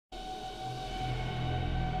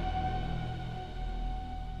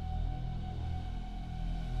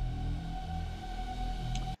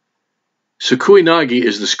Sukui Nage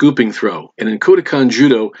is the scooping throw, and in Kodokan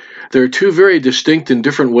Judo, there are two very distinct and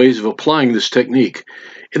different ways of applying this technique.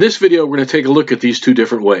 In this video, we're going to take a look at these two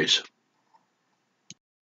different ways.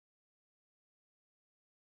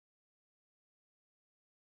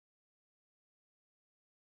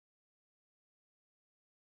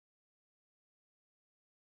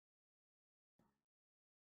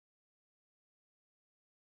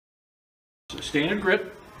 Standard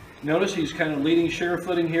grip. Notice he's kind of leading sugar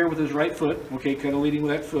footing here with his right foot. Okay, kind of leading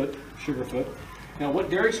with that foot, sugar foot. Now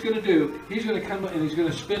what Derek's going to do, he's going to come and he's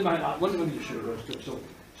going to spin behind. Let me get sugar too.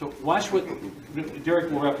 So watch what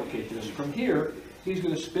Derek will replicate this. From here, he's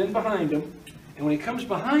going to spin behind him, and when he comes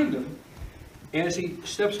behind him, as he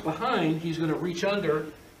steps behind, he's going to reach under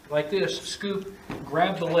like this, scoop,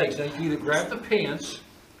 grab the legs. Now you can either grab the pants,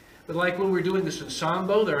 but like when we're doing this in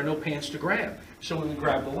Sambo, there are no pants to grab. So we're going to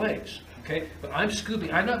grab the legs. Okay, but I'm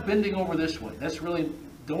scooping. I'm not bending over this way. That's really,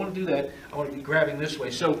 don't want to do that. I want to be grabbing this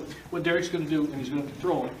way. So what Derek's going to do, and he's going to be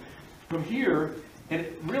throwing from here, and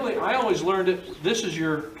really, I always learned it. This is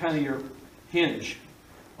your kind of your hinge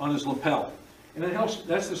on his lapel, and it helps.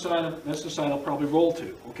 That's the side I'll probably roll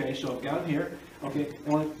to. Okay, so I've got him here. Okay, I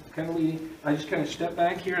want to kind of leading. I just kind of step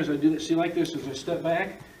back here as I do that. See, like this, as I step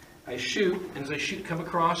back, I shoot, and as I shoot, come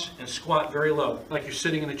across and squat very low, like you're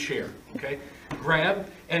sitting in a chair. Okay, grab,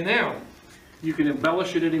 and now you can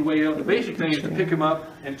embellish it any way you want. The basic thing is to pick them up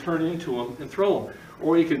and turn into them and throw them.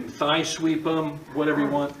 Or you can thigh sweep them, whatever you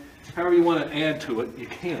want. However you want to add to it, you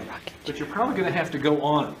can. But you're probably going to have to go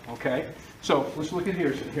on them, okay? So let's look at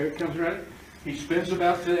here. So here it comes right. He spins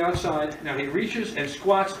about to the outside. Now he reaches and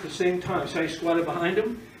squats at the same time. So he squatted behind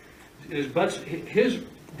him.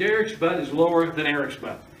 Derek's butt is lower than Eric's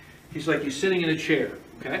butt. He's like he's sitting in a chair,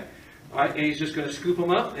 okay? All right, and he's just going to scoop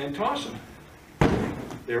them up and toss them.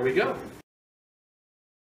 There we go.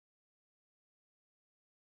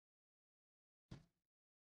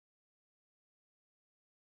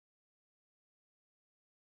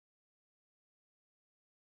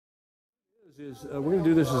 We're going to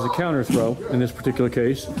do this as a counter throw in this particular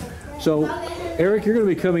case. So, Eric, you're going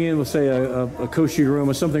to be coming in with, say, a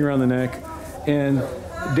koshiguruma, something around the neck, and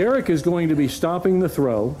Derek is going to be stopping the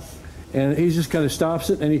throw, and he just kind of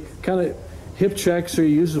stops it, and he kind of hip checks, or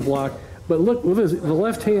he uses a block. But look, with the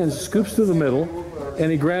left hand scoops through the middle,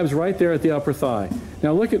 and he grabs right there at the upper thigh.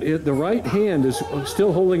 Now look at it, the right hand is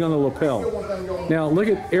still holding on the lapel. Now look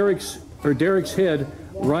at Derek's head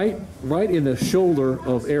right in the shoulder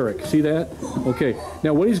of Eric. See that? Okay.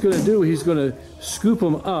 Now what he's going to do, he's going to scoop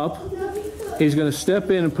him up. He's going to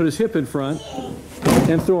step in and put his hip in front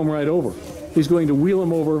and throw him right over. He's going to wheel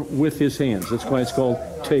him over with his hands. That's why it's called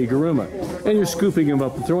Te-Guruma. And you're scooping him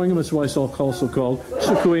up and throwing him. That's why it's also called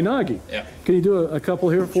Sukui Nage. Yeah. Can you do a couple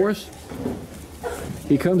here for us?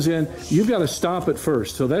 He comes in. You've got to stop it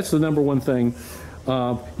first. So that's the number one thing.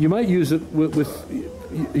 You might use it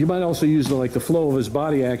you might also use the flow of his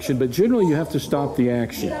body action, but generally you have to stop the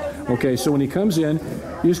action. Okay, so when he comes in,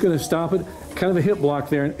 you're just going to stop it, kind of a hip block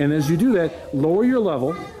there, and as you do that, lower your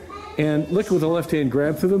level, and look with the left hand,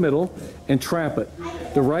 grab through the middle, and trap it.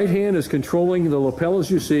 The right hand is controlling the lapel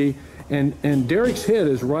as you see, and Derek's head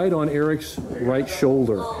is right on Eric's right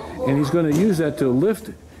shoulder, and he's going to use that to lift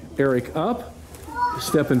Eric up,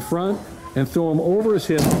 step in front, and throw him over his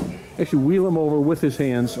hip. Actually wheel him over with his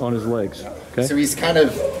hands on his legs. Okay? So he's kind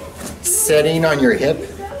of setting on your hip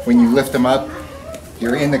when you lift him up.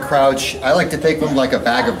 You're in the crouch. I like to think of him like a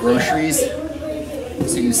bag of groceries.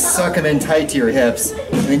 So you suck them in tight to your hips,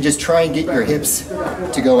 and then just try and get your hips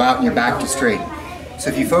to go out and your back to straight. So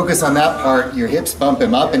if you focus on that part, your hips bump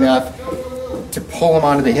him up enough to pull him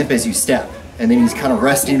onto the hip as you step. And then he's kind of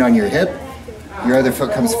resting on your hip. Your other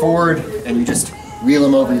foot comes forward, and you just wheel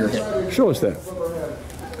him over your hip. Show us that.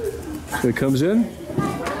 So he comes in.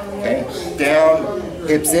 Okay, down,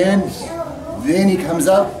 hips in. Then he comes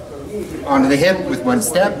up onto the hip with one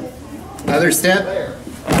step. Other step,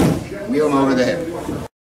 wheel him over the hip.